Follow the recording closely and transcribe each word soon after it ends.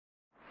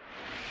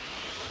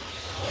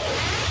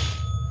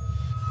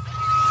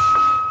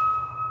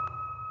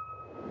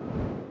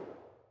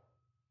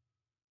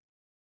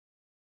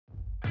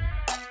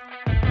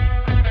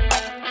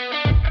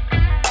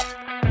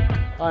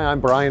Hi, I'm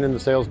Brian in the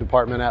sales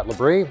department at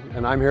Labrie,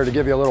 and I'm here to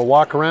give you a little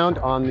walk around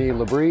on the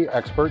Labrie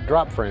Expert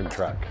drop frame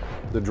truck.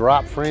 The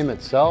drop frame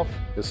itself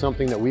is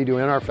something that we do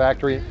in our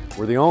factory.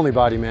 We're the only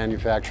body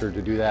manufacturer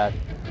to do that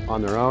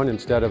on their own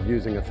instead of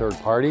using a third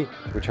party,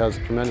 which has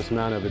a tremendous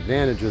amount of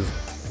advantages.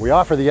 We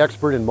offer the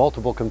Expert in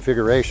multiple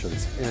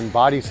configurations in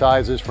body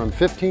sizes from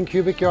 15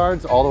 cubic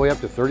yards all the way up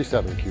to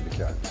 37 cubic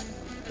yards.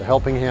 The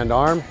helping hand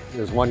arm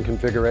is one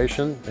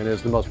configuration and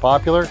is the most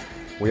popular.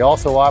 We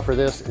also offer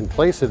this in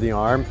place of the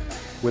arm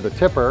with a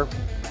tipper.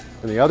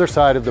 On the other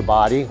side of the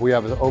body, we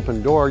have an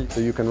open door so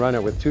you can run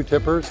it with two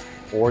tippers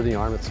or the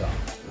arm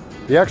itself.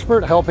 The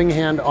Expert helping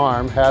hand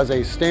arm has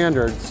a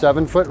standard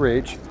 7-foot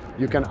reach.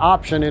 You can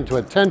option into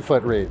a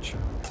 10-foot reach.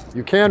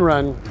 You can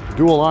run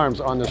dual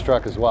arms on this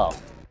truck as well.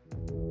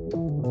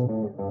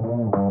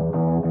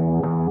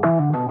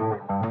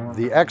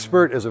 The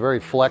Expert is a very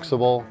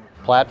flexible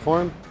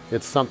platform.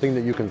 It's something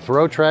that you can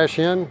throw trash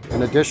in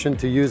addition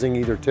to using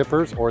either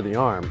tippers or the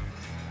arm.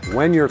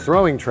 When you're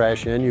throwing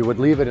trash in, you would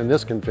leave it in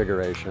this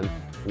configuration.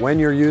 When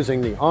you're using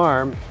the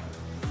arm,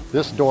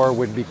 this door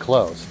would be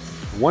closed.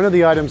 One of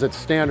the items that's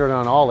standard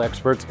on all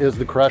Experts is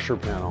the crusher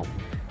panel.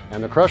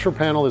 And the crusher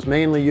panel is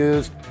mainly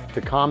used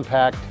to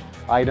compact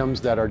items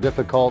that are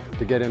difficult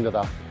to get into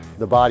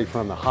the body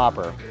from the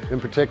hopper. In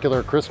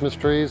particular, Christmas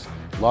trees,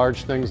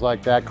 large things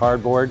like that,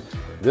 cardboard.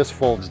 This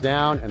folds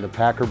down and the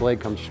packer blade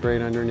comes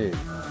straight underneath.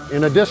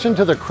 In addition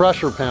to the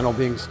crusher panel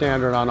being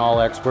standard on all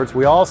Experts,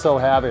 we also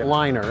have a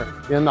liner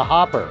in the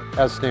hopper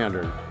as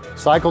standard.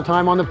 Cycle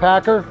time on the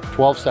packer,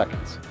 12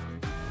 seconds.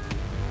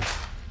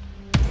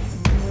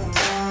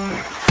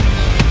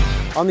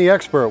 On the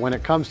Expert, when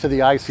it comes to the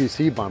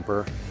ICC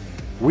bumper,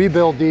 we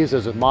build these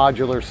as a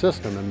modular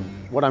system.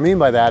 And what I mean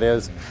by that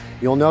is,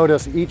 you'll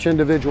notice each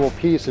individual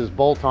piece is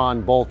bolt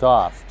on, bolt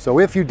off. So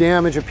if you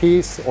damage a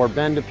piece or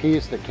bend a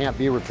piece that can't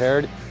be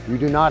repaired, you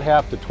do not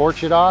have to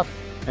torch it off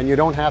and you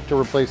don't have to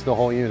replace the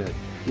whole unit.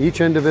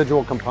 Each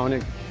individual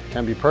component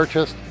can be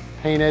purchased,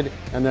 painted,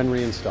 and then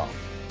reinstalled.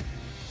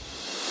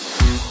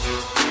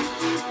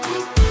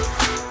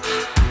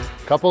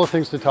 A couple of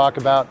things to talk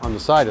about on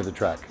the side of the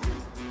truck.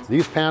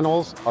 These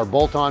panels are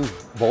bolt on,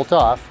 bolt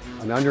off,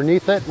 and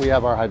underneath it we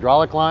have our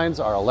hydraulic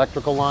lines, our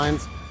electrical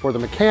lines. For the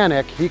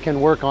mechanic, he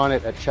can work on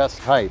it at chest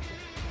height.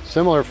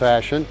 Similar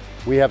fashion,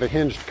 we have a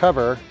hinged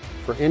cover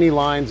for any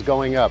lines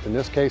going up. In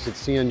this case,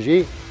 it's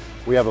CNG.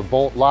 We have a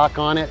bolt lock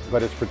on it,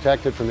 but it's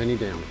protected from any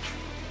damage.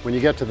 When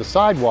you get to the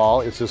sidewall,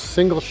 it's a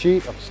single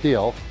sheet of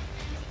steel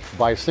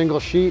by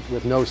single sheet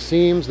with no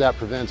seams. That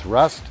prevents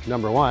rust,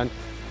 number one.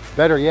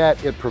 Better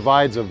yet, it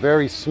provides a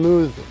very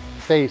smooth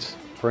face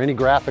for any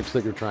graphics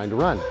that you're trying to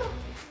run.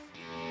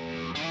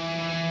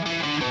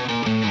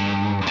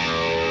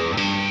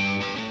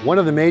 One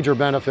of the major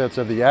benefits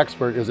of the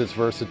Expert is its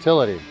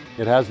versatility.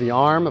 It has the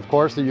arm, of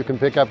course, that you can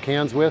pick up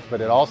cans with, but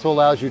it also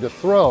allows you to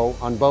throw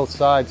on both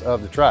sides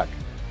of the truck.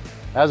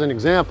 As an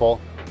example,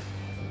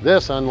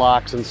 this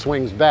unlocks and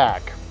swings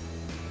back.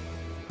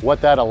 What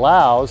that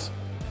allows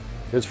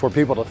is for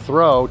people to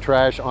throw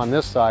trash on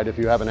this side if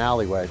you have an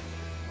alleyway.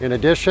 In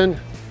addition,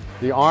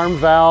 the arm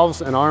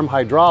valves and arm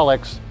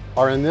hydraulics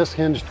are in this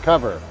hinged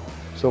cover.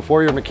 So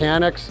for your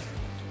mechanics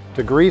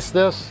to grease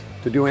this,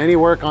 to do any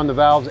work on the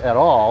valves at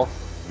all,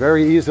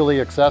 very easily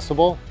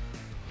accessible.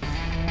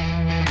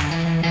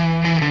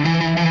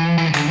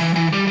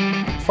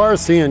 As far as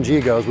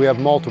CNG goes, we have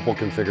multiple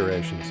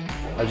configurations.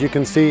 As you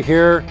can see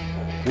here,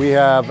 we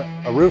have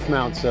a roof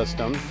mount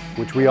system,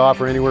 which we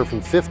offer anywhere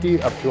from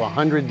 50 up to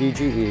 100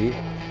 DGE.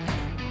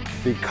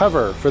 The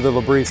cover for the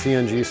Labrie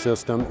CNG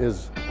system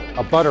is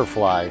a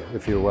butterfly,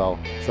 if you will.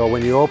 So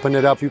when you open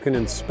it up, you can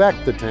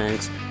inspect the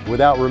tanks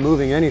without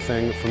removing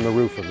anything from the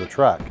roof of the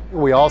truck.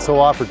 We also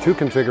offer two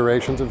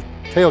configurations of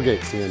tailgate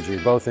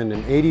CNG, both in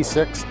an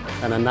 86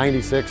 and a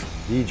 96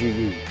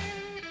 DGE.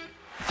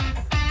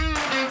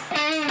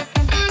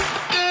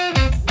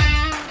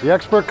 The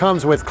Expert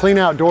comes with clean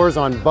out doors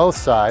on both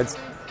sides,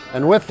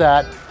 and with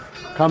that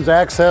comes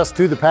access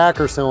to the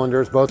packer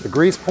cylinders, both the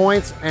grease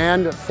points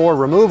and for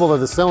removal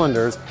of the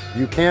cylinders,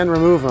 you can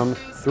remove them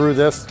through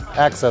this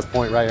access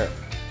point right here.